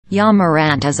Ja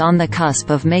Morant is on the cusp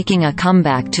of making a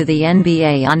comeback to the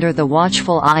NBA under the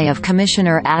watchful eye of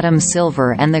Commissioner Adam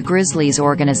Silver and the Grizzlies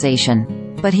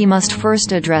organization. But he must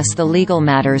first address the legal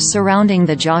matters surrounding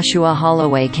the Joshua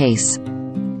Holloway case.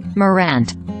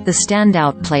 Morant, the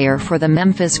standout player for the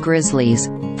Memphis Grizzlies,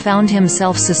 found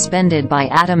himself suspended by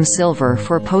Adam Silver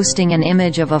for posting an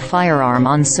image of a firearm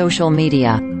on social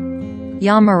media.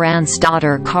 Ja Morant's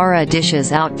daughter Kara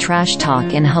dishes out trash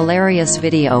talk in hilarious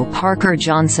video. Parker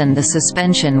Johnson. The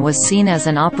suspension was seen as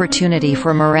an opportunity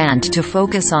for Morant to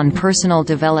focus on personal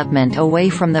development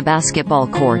away from the basketball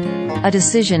court, a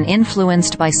decision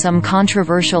influenced by some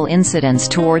controversial incidents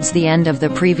towards the end of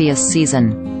the previous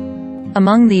season.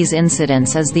 Among these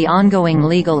incidents is the ongoing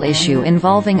legal issue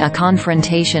involving a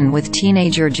confrontation with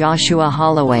teenager Joshua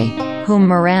Holloway, whom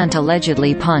Morant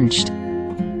allegedly punched.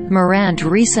 Morant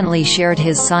recently shared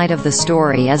his side of the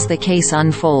story as the case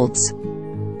unfolds.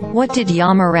 What did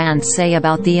Ja Morant say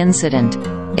about the incident?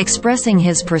 Expressing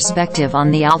his perspective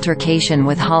on the altercation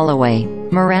with Holloway,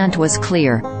 Morant was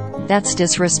clear. "That's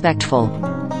disrespectful.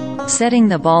 Setting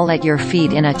the ball at your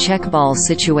feet in a check-ball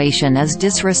situation is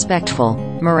disrespectful,"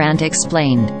 Morant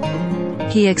explained.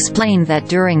 He explained that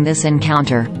during this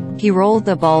encounter, he rolled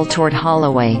the ball toward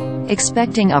Holloway,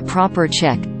 expecting a proper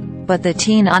check, but the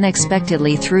teen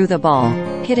unexpectedly threw the ball,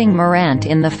 hitting Morant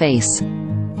in the face.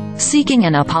 Seeking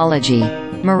an apology,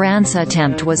 Morant's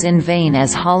attempt was in vain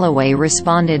as Holloway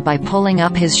responded by pulling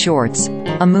up his shorts,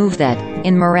 a move that,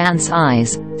 in Morant's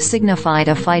eyes, signified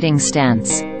a fighting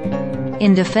stance.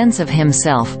 In defense of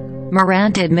himself,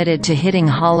 Morant admitted to hitting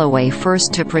Holloway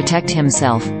first to protect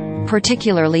himself,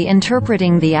 particularly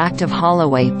interpreting the act of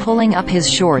Holloway pulling up his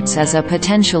shorts as a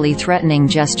potentially threatening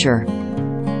gesture.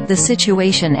 The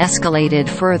situation escalated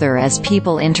further as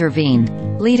people intervened,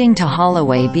 leading to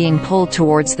Holloway being pulled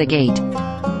towards the gate.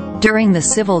 During the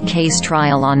civil case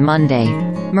trial on Monday,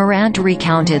 Morant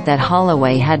recounted that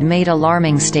Holloway had made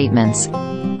alarming statements.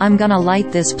 "I'm gonna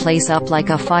light this place up like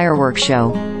a fireworks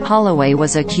show," Holloway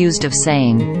was accused of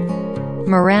saying.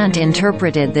 Morant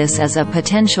interpreted this as a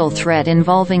potential threat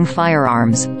involving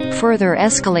firearms, further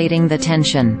escalating the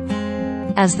tension.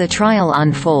 As the trial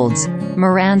unfolds,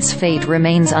 Morant's fate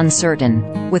remains uncertain,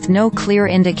 with no clear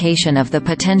indication of the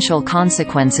potential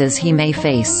consequences he may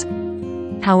face.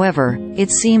 However, it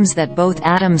seems that both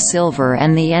Adam Silver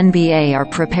and the NBA are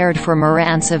prepared for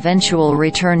Morant's eventual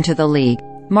return to the league,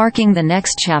 marking the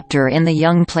next chapter in the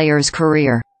young player's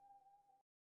career.